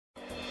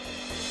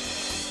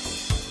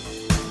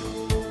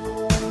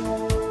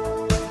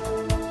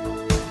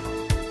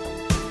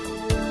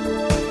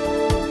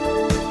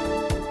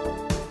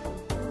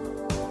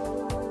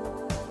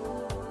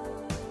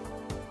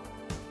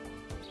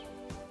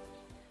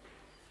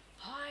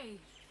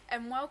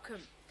and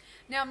welcome.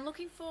 Now I'm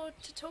looking forward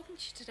to talking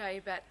to you today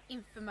about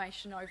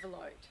information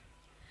overload.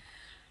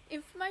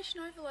 Information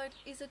overload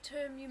is a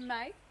term you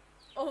may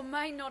or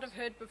may not have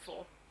heard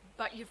before,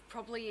 but you've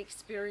probably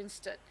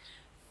experienced it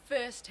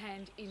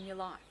firsthand in your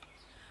life.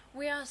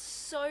 We are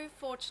so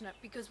fortunate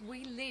because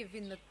we live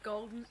in the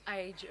golden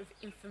age of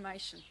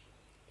information.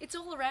 It's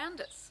all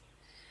around us.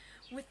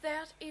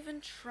 Without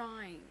even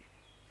trying,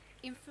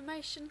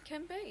 information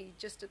can be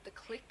just at the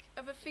click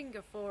of a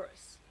finger for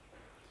us.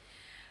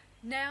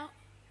 Now,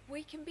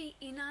 we can be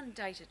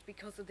inundated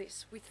because of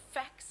this with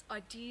facts,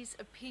 ideas,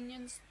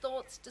 opinions,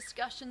 thoughts,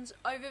 discussions,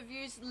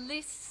 overviews,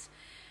 lists,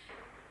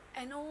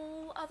 and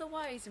all other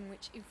ways in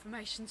which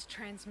information's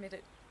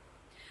transmitted.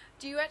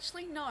 Do you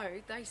actually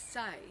know they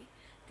say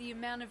the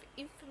amount of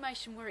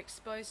information we're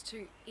exposed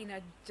to in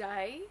a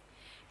day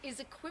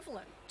is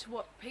equivalent to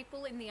what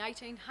people in the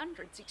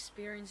 1800s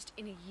experienced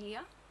in a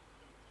year?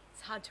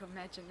 It's hard to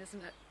imagine,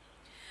 isn't it?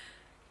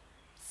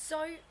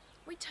 So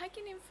we take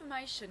in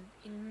information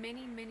in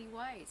many, many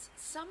ways,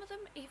 some of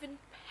them even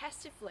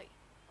passively.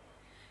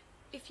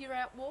 If you're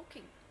out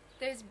walking,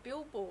 there's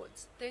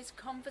billboards, there's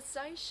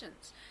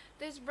conversations,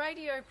 there's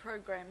radio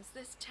programs,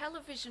 there's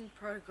television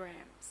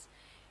programs.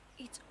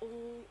 It's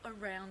all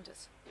around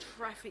us.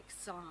 Traffic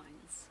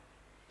signs.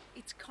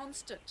 It's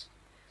constant.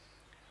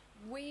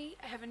 We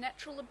have a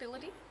natural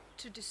ability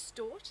to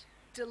distort,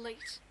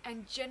 delete,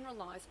 and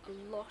generalize a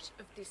lot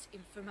of this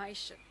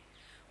information,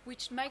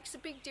 which makes a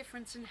big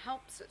difference and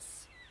helps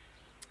us.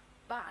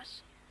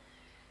 But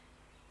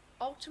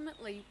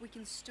ultimately, we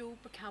can still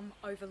become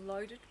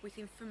overloaded with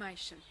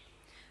information.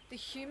 The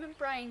human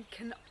brain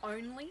can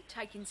only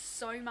take in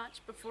so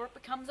much before it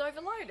becomes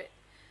overloaded,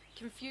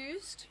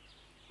 confused,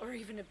 or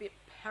even a bit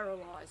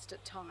paralysed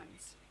at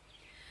times.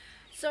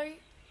 So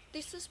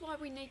this is why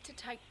we need to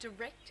take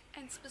direct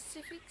and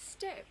specific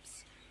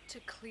steps to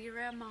clear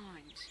our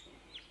mind.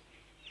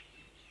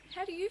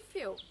 How do you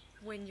feel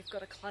when you've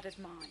got a cluttered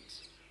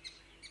mind?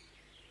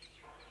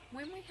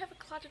 When we have a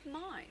cluttered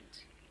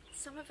mind,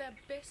 some of our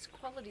best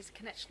qualities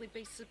can actually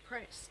be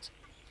suppressed.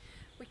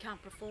 We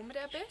can't perform at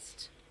our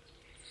best.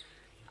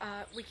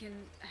 We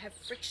can have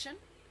friction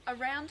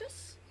around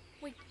us.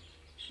 We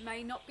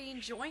may not be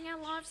enjoying our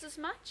lives as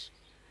much,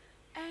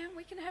 and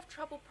we can have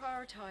trouble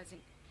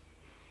prioritising.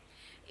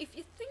 If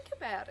you think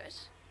about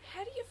it,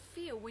 how do you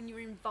feel when your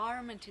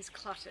environment is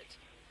cluttered?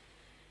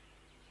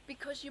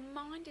 Because your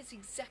mind is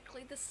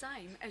exactly the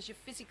same as your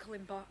physical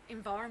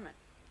environment.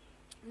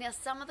 Now,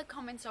 some of the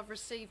comments I've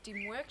received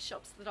in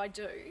workshops that I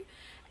do,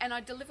 and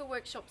I deliver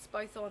workshops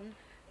both on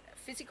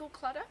physical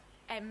clutter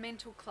and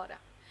mental clutter,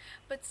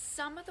 but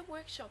some of the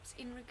workshops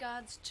in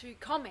regards to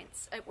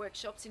comments at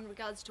workshops in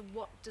regards to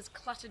what does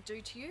clutter do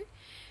to you,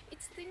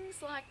 it's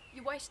things like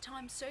you waste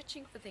time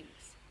searching for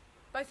things,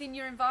 both in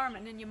your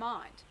environment and your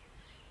mind.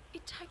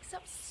 It takes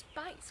up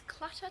space.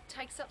 Clutter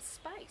takes up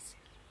space.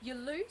 You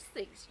lose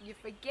things, you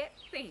forget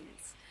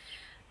things.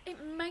 It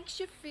makes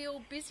you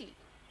feel busy.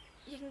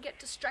 You can get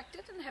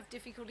distracted and have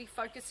difficulty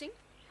focusing.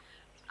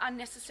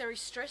 Unnecessary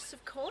stress,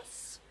 of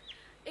course.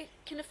 It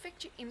can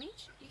affect your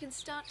image. You can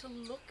start to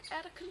look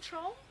out of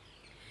control.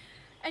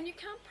 And you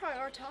can't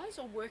prioritise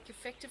or work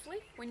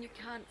effectively when you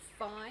can't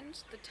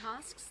find the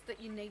tasks that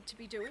you need to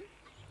be doing.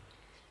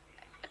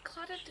 A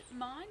cluttered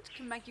mind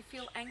can make you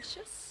feel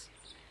anxious.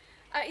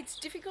 It's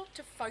difficult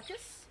to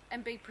focus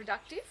and be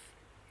productive.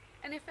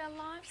 And if our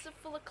lives are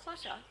full of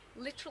clutter,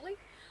 literally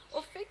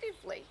or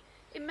figuratively,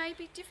 it may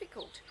be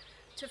difficult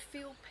to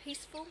feel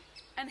peaceful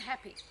and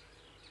happy.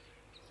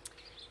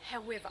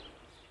 However,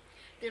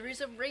 there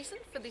is a reason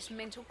for this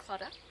mental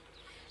clutter,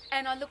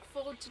 and I look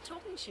forward to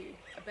talking to you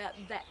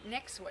about that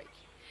next week.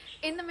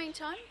 In the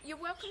meantime, you're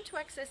welcome to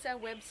access our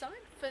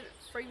website for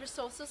free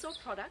resources or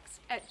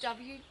products at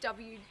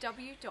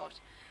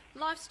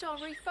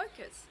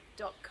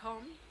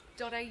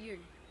www.lifestyrefocus.com.au.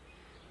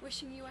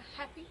 Wishing you a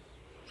happy,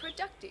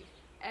 productive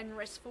and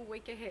restful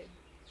week ahead.